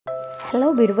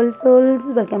Hello beautiful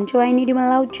souls, welcome to I Need My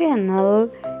Love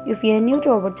channel. If you are new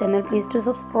to our channel, please do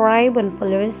subscribe and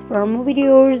follow us for more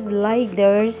videos like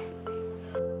this.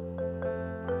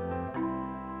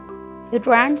 You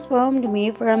transformed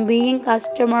me from being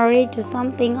customary to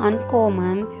something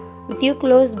uncommon. With you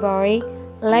close by,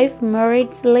 life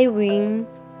merits living.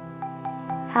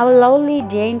 Have a lovely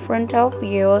day in front of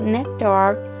you,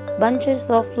 nectar, bunches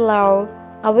of love,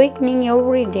 awakening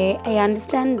every day. I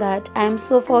understand that I am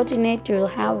so fortunate to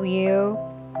have you.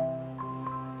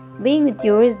 Being with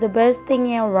you is the best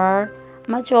thing ever.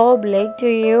 Much obliged to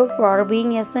you for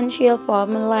being essential for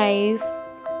my life.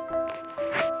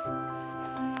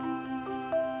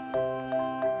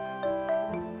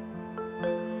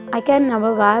 I can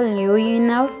never value you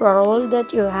enough for all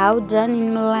that you have done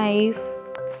in my life.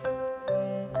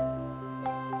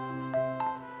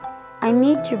 I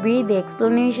need to be the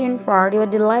explanation for your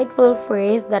delightful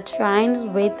face that shines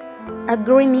with a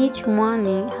grin each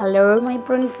morning. Hello, my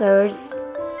princess.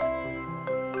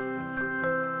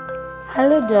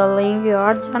 Hello, darling. You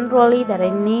are generally that I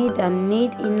need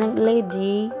in a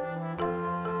lady.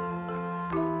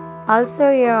 Also,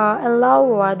 I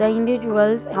love other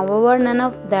individuals. However, none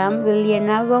of them will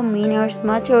never mean as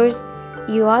much as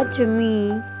you are to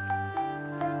me.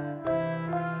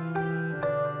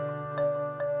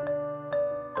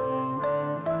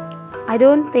 I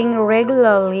don't think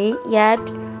regularly, yet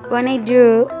when I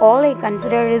do, all I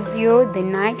consider is you. The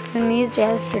night finished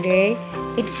yesterday,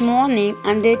 it's morning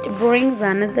and it brings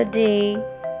another day.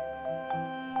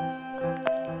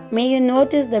 May you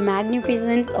notice the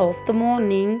magnificence of the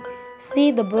morning, see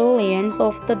the brilliance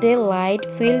of the daylight,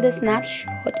 feel the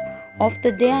snapshot of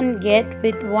the day and get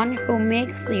with one who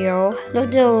makes you. Hello,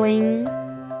 darling.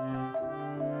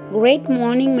 Great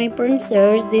morning, my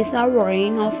princess, the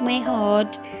sovereign of my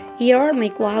heart. You are my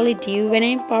quality when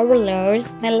I'm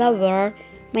powerless, my lover,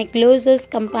 my closest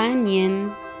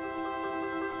companion.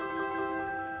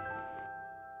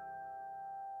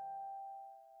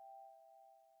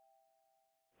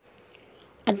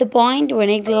 At the point when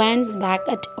I glance back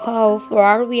at how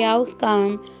far we have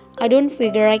come, I don't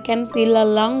figure I can feel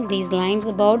along these lines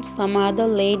about some other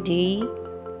lady.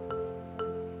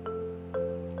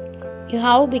 You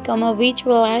have become a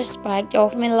virtual aspect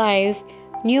of my life.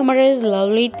 Numerous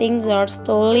lovely things are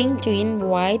stalling to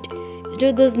invite you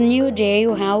to this new day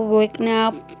you have woken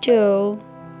up to.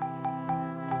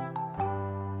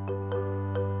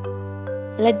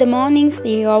 Let the morning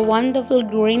see your wonderful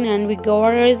grin and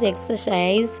vigorous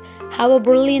exercise. Have a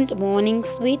brilliant morning,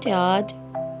 sweetheart.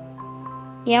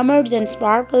 Emerge and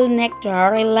sparkle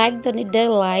nectar. I like the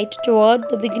daylight toward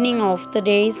the beginning of the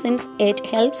day since it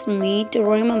helps me to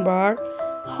remember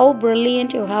how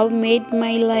brilliant you have made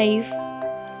my life.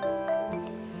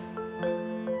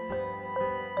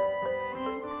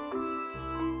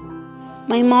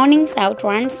 My mornings have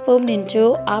transformed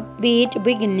into upbeat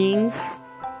beginnings.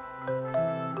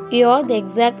 You are the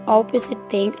exact opposite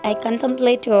thing I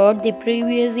contemplated the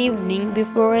previous evening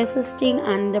before assisting,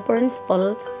 and the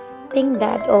principal thing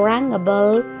that rang a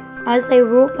bell as I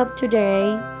woke up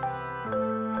today.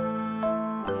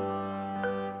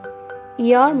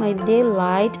 You are my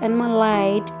daylight and my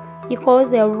light. You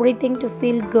cause everything to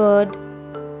feel good.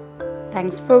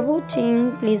 Thanks for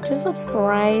watching. Please do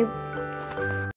subscribe.